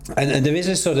there is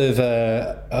a sort of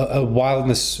a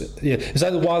wildness. It's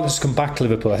like the wildness come back to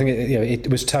Liverpool. I think it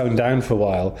was toned down for a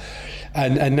while,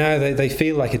 and now they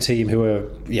feel like a team who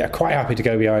are quite happy to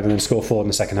go behind and then score 4 in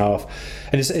the second half.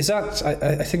 And is that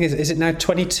I think is it now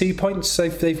 22 points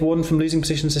they've won from losing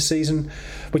positions this season,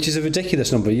 which is a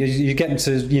ridiculous number. You're getting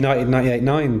to United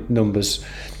 98-9 numbers.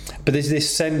 But there's this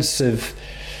sense of,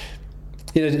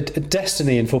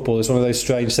 destiny in football is one of those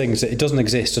strange things that it doesn't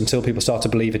exist until people start to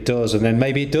believe it does, and then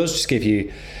maybe it does just gives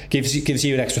you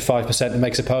an extra 5% that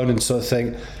makes opponents sort of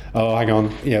think, oh, hang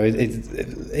on,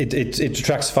 it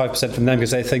detracts 5% from them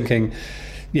because they're thinking,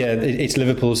 it's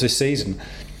Liverpool's this season.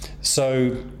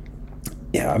 So,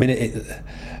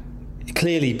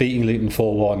 clearly beating Luton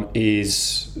 4-1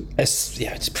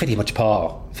 it's pretty much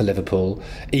par for Liverpool,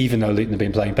 even though Luton have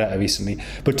been playing better recently.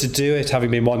 But to do it having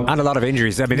been one... And a lot of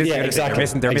injuries. I mean, they're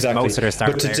missing most of their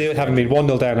start. But to do it having been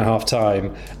 1-0 down at half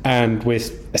time and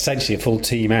with essentially a full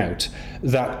team out,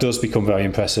 that does become very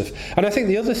impressive. And I think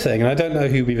the other thing, and I don't know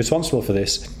who will be responsible for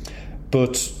this,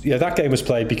 but that game was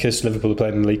played because Liverpool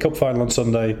played in the League Cup final on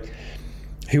Sunday.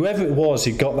 Whoever it was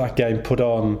who got that game put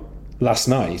on last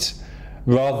night,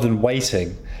 rather than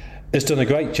waiting, has done a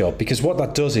great job, because what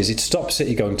that does is it stops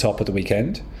City going top at the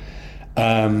weekend.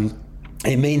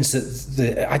 It means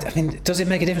that does it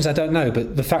make a difference? I don't know,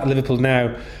 but the fact Liverpool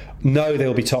now know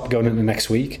they'll be top going into next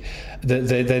week,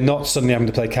 they're not suddenly having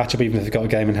to play catch up even if they've got a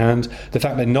game in hand. The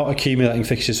fact they're not accumulating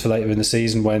fixtures for later in the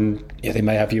season when they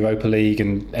may have Europa League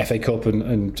and FA Cup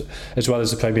and as well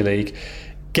as the Premier League,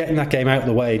 getting that game out of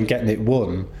the way and getting it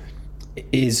won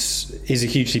is a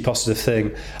hugely positive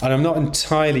thing. And I'm not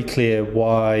entirely clear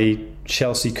why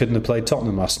Chelsea couldn't have played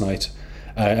Tottenham last night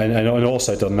and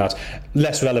also done that.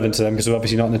 Less relevant to them because they're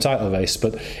obviously not in the title race,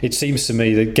 but it seems to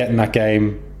me that getting that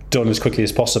game done as quickly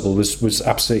as possible was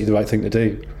absolutely the right thing to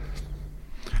do.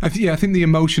 I think the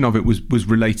emotion of it was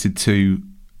related to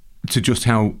just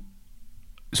how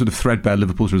sort of threadbare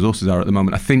Liverpool's resources are at the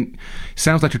moment. I think it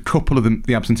sounds like a couple of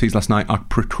the absentees last night are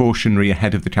precautionary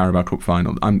ahead of the Carabao Cup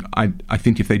final. I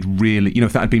think if they'd really,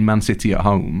 if that had been Man City at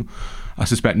home, I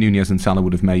suspect Nunez and Salah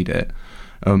would have made it.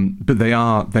 But they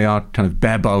are kind of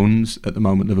bare bones at the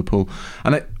moment, Liverpool.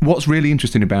 And what's really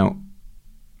interesting about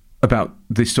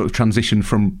this sort of transition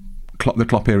from the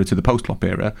Klopp era to the post-Klopp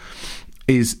era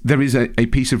is there is a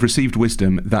piece of received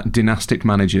wisdom that dynastic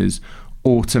managers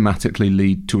automatically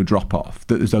lead to a drop-off,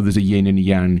 that as though there's a yin and a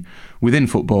yang within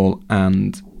football,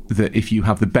 and that if you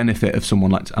have the benefit of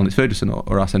someone like Alex Ferguson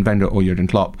or Arsene Wenger or Jurgen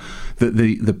Klopp, that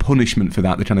the punishment for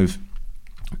that, the kind of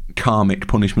karmic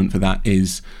punishment for that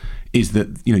is is that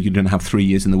you don't have 3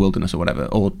 years in the wilderness or whatever,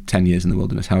 or 10 years in the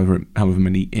wilderness, however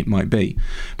many it might be.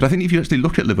 But I think if you actually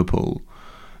look at Liverpool,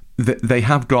 they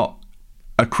have got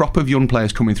a crop of young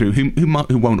players coming through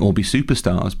who won't all be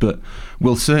superstars, but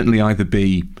will certainly either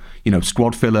be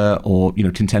squad filler or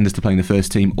contenders to play in the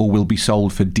first team, or will be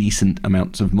sold for decent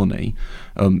amounts of money.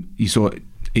 You saw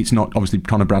it's not obviously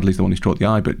Conor Bradley's the one who's caught the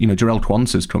eye, but Jarell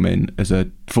Quansah's come in as a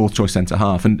fourth choice centre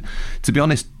half, and to be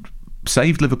honest,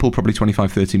 saved Liverpool probably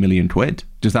 25-30 million quid,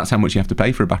 because that's how much you have to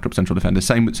pay for a backup central defender.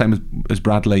 Same as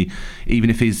Bradley.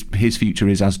 Even if his future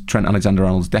is as Trent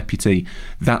Alexander-Arnold's deputy,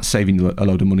 that's saving a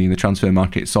load of money in the transfer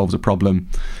market. It solves a problem.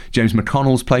 James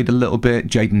McConnell's played a little bit.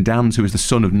 Jayden Dans, who is the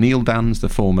son of Neil Dans, the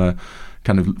former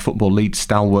kind of football lead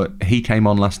stalwart, he came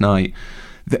on last night.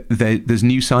 There's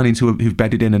new signings who've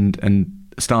bedded in and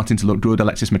starting to look good.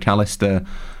 Alexis McAllister,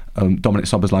 Dominic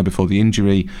Szoboszlai before the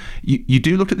injury. You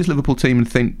do look at this Liverpool team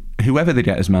and think, whoever they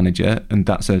get as manager, and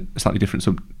that's a slightly different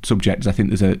subject, I think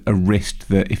there's a risk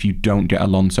that if you don't get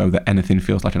Alonso, that anything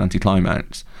feels like an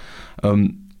anticlimax.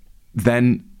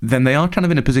 Then they are kind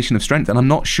of in a position of strength, and I'm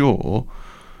not sure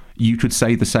you could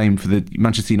say the same for the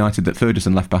Manchester United that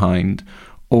Ferguson left behind,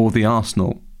 or the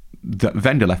Arsenal that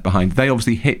Wenger left behind. They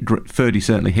obviously Fergie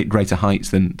certainly hit greater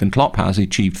heights than Klopp has. He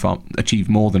achieved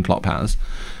more than Klopp has.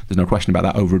 There's no question about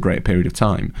that over a greater period of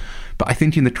time. But I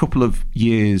think in the couple of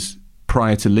years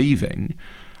prior to leaving,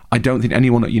 I don't think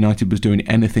anyone at United was doing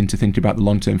anything to think about the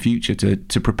long-term future,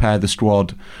 to prepare the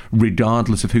squad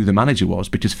regardless of who the manager was,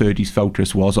 because Fergie's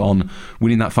focus was on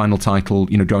winning that final title,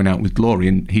 going out with glory,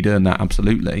 and he'd earned that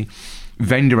absolutely.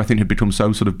 Wenger, I think, had become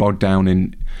so sort of bogged down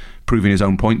in proving his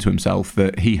own point to himself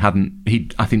that he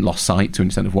I think lost sight to an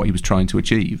extent of what he was trying to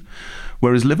achieve.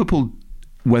 Whereas Liverpool,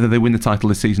 whether they win the title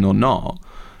this season or not,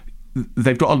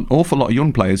 they've got an awful lot of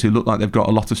young players who look like they've got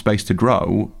a lot of space to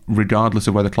grow, regardless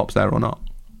of whether Klopp's there or not.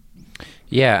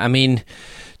 Yeah, I mean,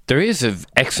 there is an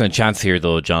excellent chance here,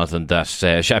 though, Jonathan, that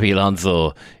Xabi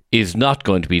Alonso is not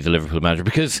going to be the Liverpool manager,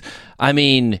 because, I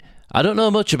mean, I don't know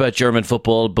much about German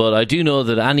football, but I do know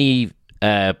that any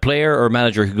player or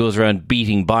manager who goes around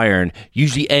beating Bayern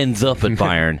usually ends up at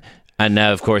Bayern. And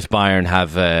now, of course, Bayern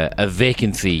have a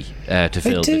vacancy to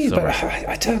fill this summer. But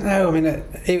I don't know. I mean,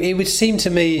 it would seem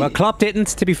to me... Well, Klopp didn't,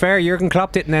 to be fair. Jurgen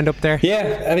Klopp didn't end up there.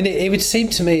 Yeah, I mean, it would seem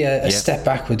to me a step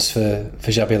backwards for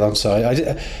Xabi Alonso.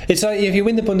 It's like if you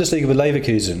win the Bundesliga with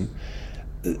Leverkusen,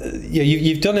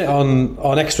 you've done it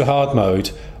on extra hard mode.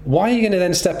 Why are you going to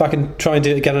then step back and try and do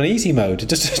it again on easy mode? It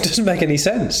just doesn't make any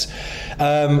sense.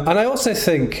 And I also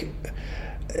think...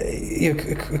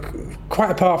 quite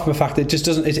apart from the fact that it just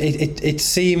doesn't, it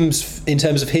seems in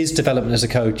terms of his development as a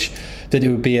coach that it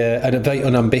would be a very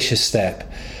unambitious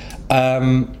step.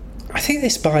 I think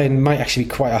this Bayern might actually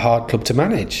be quite a hard club to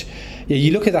manage.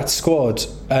 You look at that squad,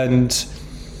 and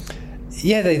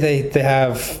they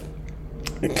have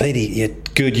clearly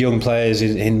good young players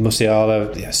in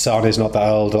Musiala. Sane's not that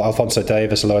old. Alphonso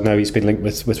Davies, although I know he's been linked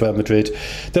with Real Madrid.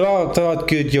 There are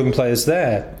good young players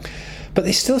there. But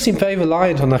they still seem very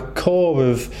reliant on that core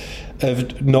of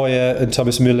Neuer and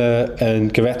Thomas Müller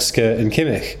and Goretzka and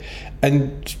Kimmich.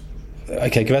 And,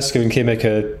 okay, Goretzka and Kimmich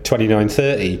are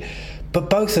 29-30, but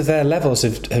both of their levels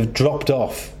have dropped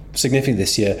off significantly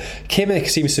this year. Kimmich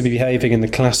seems to be behaving in the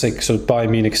classic sort of Bayern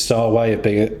Munich style way of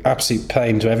being an absolute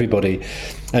pain to everybody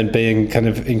and being kind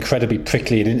of incredibly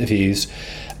prickly in interviews.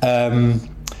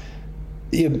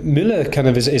 Müller kind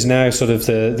of is now sort of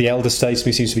the elder statesman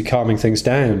who seems to be calming things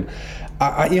down.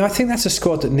 I think that's a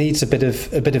squad that needs a bit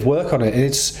of work on it, and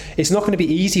it's not going to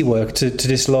be easy work to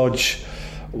dislodge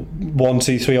 1,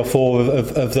 2, 3 or 4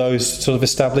 of those sort of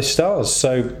established stars.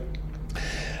 So,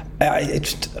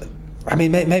 I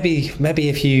mean, maybe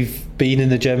if you've been in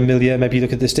the German milieu, maybe you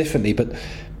look at this differently. But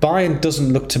Bayern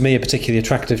doesn't look to me a particularly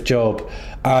attractive job,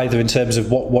 either in terms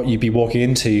of what you'd be walking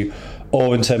into,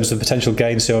 or in terms of potential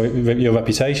gains to your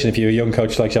reputation if you're a young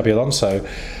coach like Xabi Alonso.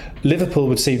 Liverpool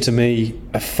would seem to me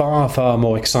a far, far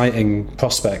more exciting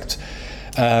prospect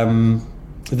than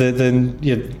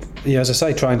as I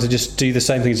say, trying to just do the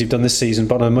same things you've done this season,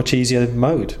 but on a much easier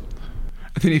mode.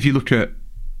 I think if you look at...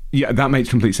 Yeah, that makes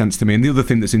complete sense to me. And the other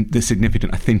thing that's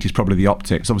significant, I think, is probably the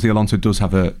optics. Obviously, Alonso does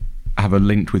have a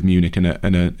link with Munich and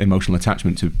an emotional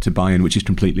attachment to Bayern, which is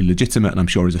completely legitimate and I'm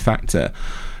sure is a factor.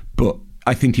 But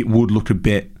I think it would look a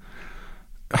bit...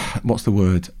 What's the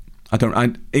word?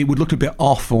 It would look a bit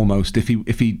off almost if he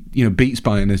beats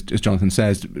Bayern, as Jonathan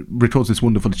says, records this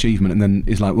wonderful achievement, and then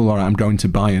is like, well, all right, I'm going to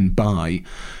Bayern. Bye.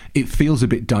 It feels a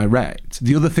bit direct.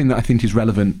 The other thing that I think is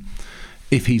relevant,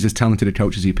 if he's as talented a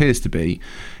coach as he appears to be,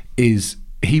 is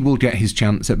he will get his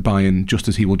chance at Bayern just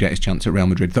as he will get his chance at Real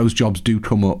Madrid. Those jobs do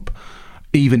come up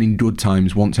even in good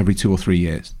times, once every 2 or 3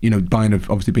 years. You know, Bayern have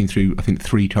obviously been through, I think,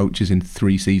 3 coaches in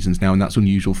 3 seasons now, and that's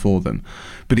unusual for them.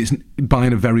 But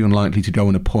Bayern are very unlikely to go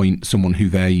and appoint someone who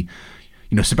they...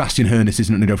 You know, Sebastian Hoeneß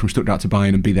isn't going to go from Stuttgart to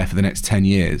Bayern and be there for the next 10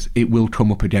 years. It will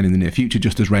come up again in the near future,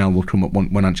 just as Real will come up when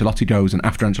Ancelotti goes, and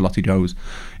after Ancelotti goes,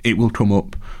 it will come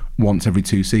up once every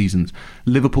 2 seasons.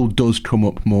 Liverpool does come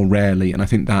up more rarely, and I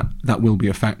think that will be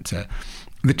a factor.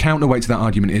 The counterweight to that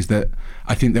argument is that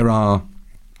I think there are,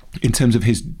 in terms of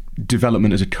his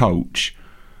development as a coach,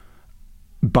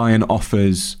 Bayern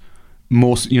offers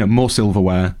more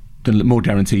silverware, more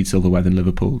guaranteed silverware than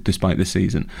Liverpool, despite this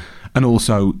season, and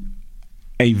also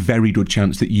a very good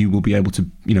chance that you will be able to,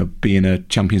 you know, be in a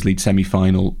Champions League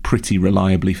semi-final pretty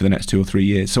reliably for the next 2 or 3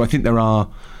 years. So I think there are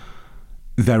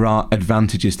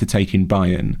advantages to taking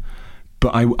Bayern, but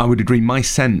I would agree. My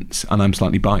sense, and I'm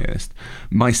slightly biased,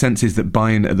 my sense is that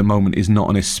Bayern at the moment is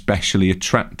not an especially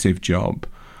attractive job,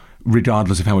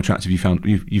 regardless of how attractive you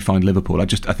find Liverpool. I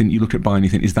think you look at Bayern and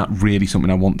you think, is that really something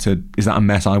is that a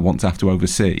mess I want to have to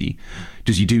oversee?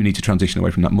 Because you do need to transition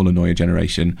away from that Muller-Neuer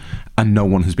generation, and no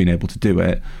one has been able to do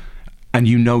it. And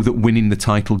you know that winning the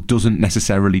title doesn't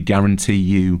necessarily guarantee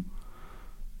you,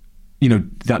 you know,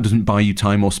 that doesn't buy you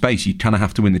time or space. You kind of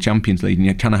have to win the Champions League, and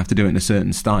you kind of have to do it in a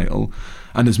certain style.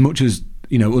 And as much as,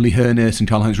 you know, Uli Hoeneß and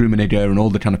Karl-Heinz Rummenigge and all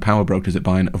the kind of power brokers at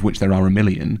Bayern, of which there are a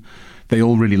million, they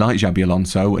all really like Xabi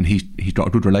Alonso, and he's got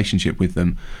a good relationship with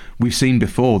them. We've seen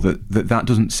before that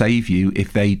doesn't save you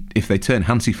if they turn.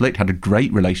 Hansi Flick had a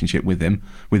great relationship with them,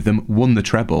 won the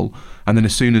treble, and then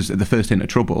as soon as the first hint of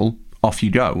trouble, off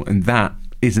you go. And that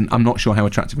isn't. I'm not sure how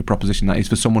attractive a proposition that is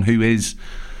for someone who is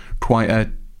quite a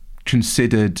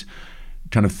considered,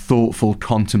 kind of thoughtful,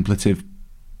 contemplative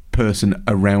person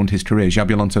around his career.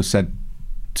 Xabi Alonso said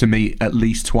to me at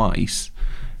least twice.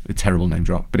 A terrible name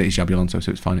drop, but it is Xabi Alonso,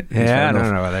 so it's fine. Yeah,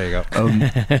 no, there you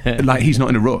go. Like, he's not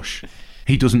in a rush.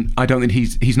 He doesn't. I don't think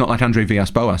he's not like Andre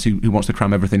Villas-Boas who wants to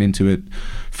cram everything into a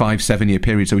 5-7 year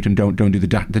period so he can don't do the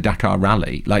Dakar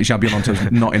Rally. Like, Xabi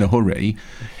Alonso's not in a hurry.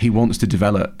 He wants to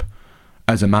develop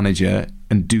as a manager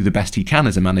and do the best he can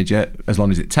as a manager as long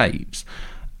as it takes.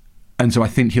 And so I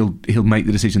think he'll make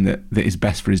the decision that is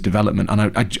best for his development.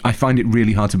 And I find it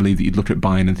really hard to believe that you'd look at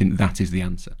Bayern and think that is the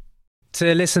answer.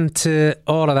 To listen to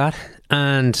all of that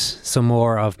and some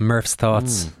more of Murph's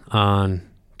thoughts on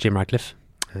Jim Ratcliffe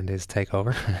and his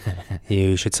takeover,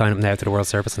 you should sign up now to the World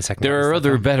Service and second. There are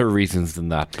other better reasons than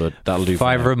that, but that'll do.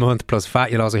 $5 a month plus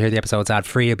VAT. You'll also hear the episodes ad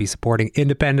free. You'll be supporting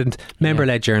independent,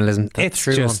 member-led journalism. That's it's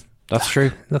true. That's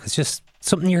true. Look, it's just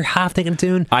something you're half thinking of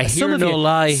doing. I hear no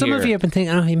lie. Some of you have been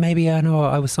thinking, maybe I know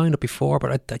I was signed up before,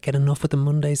 but I get enough with the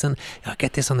Mondays and I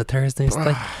get this on the Thursdays.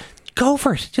 Like, go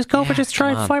for it. Just go for it. Just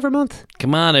try it $5 a month.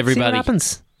 Come on, everybody. See what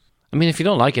happens. I mean, if you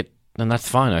don't like it, then that's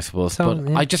fine, I suppose. So,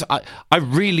 but yeah. I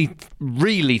really,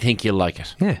 really think you'll like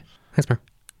it. Yeah. Thanks, Mark.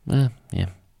 Yeah.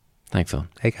 Thanks, Owen.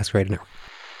 Acast Radio Network.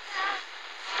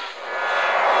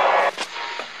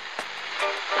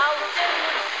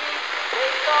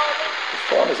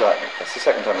 Which one is that? That's the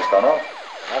second time it's gone off.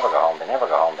 They never go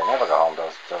home,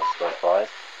 those boys.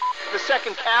 The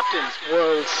second captain's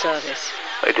World Service.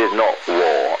 It is not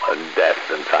war and death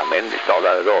and famine. It's not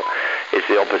that at all. It's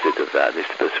the opposite of that. It's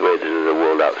to persuade us of the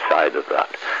world outside of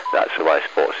that. That's why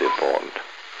sport's important.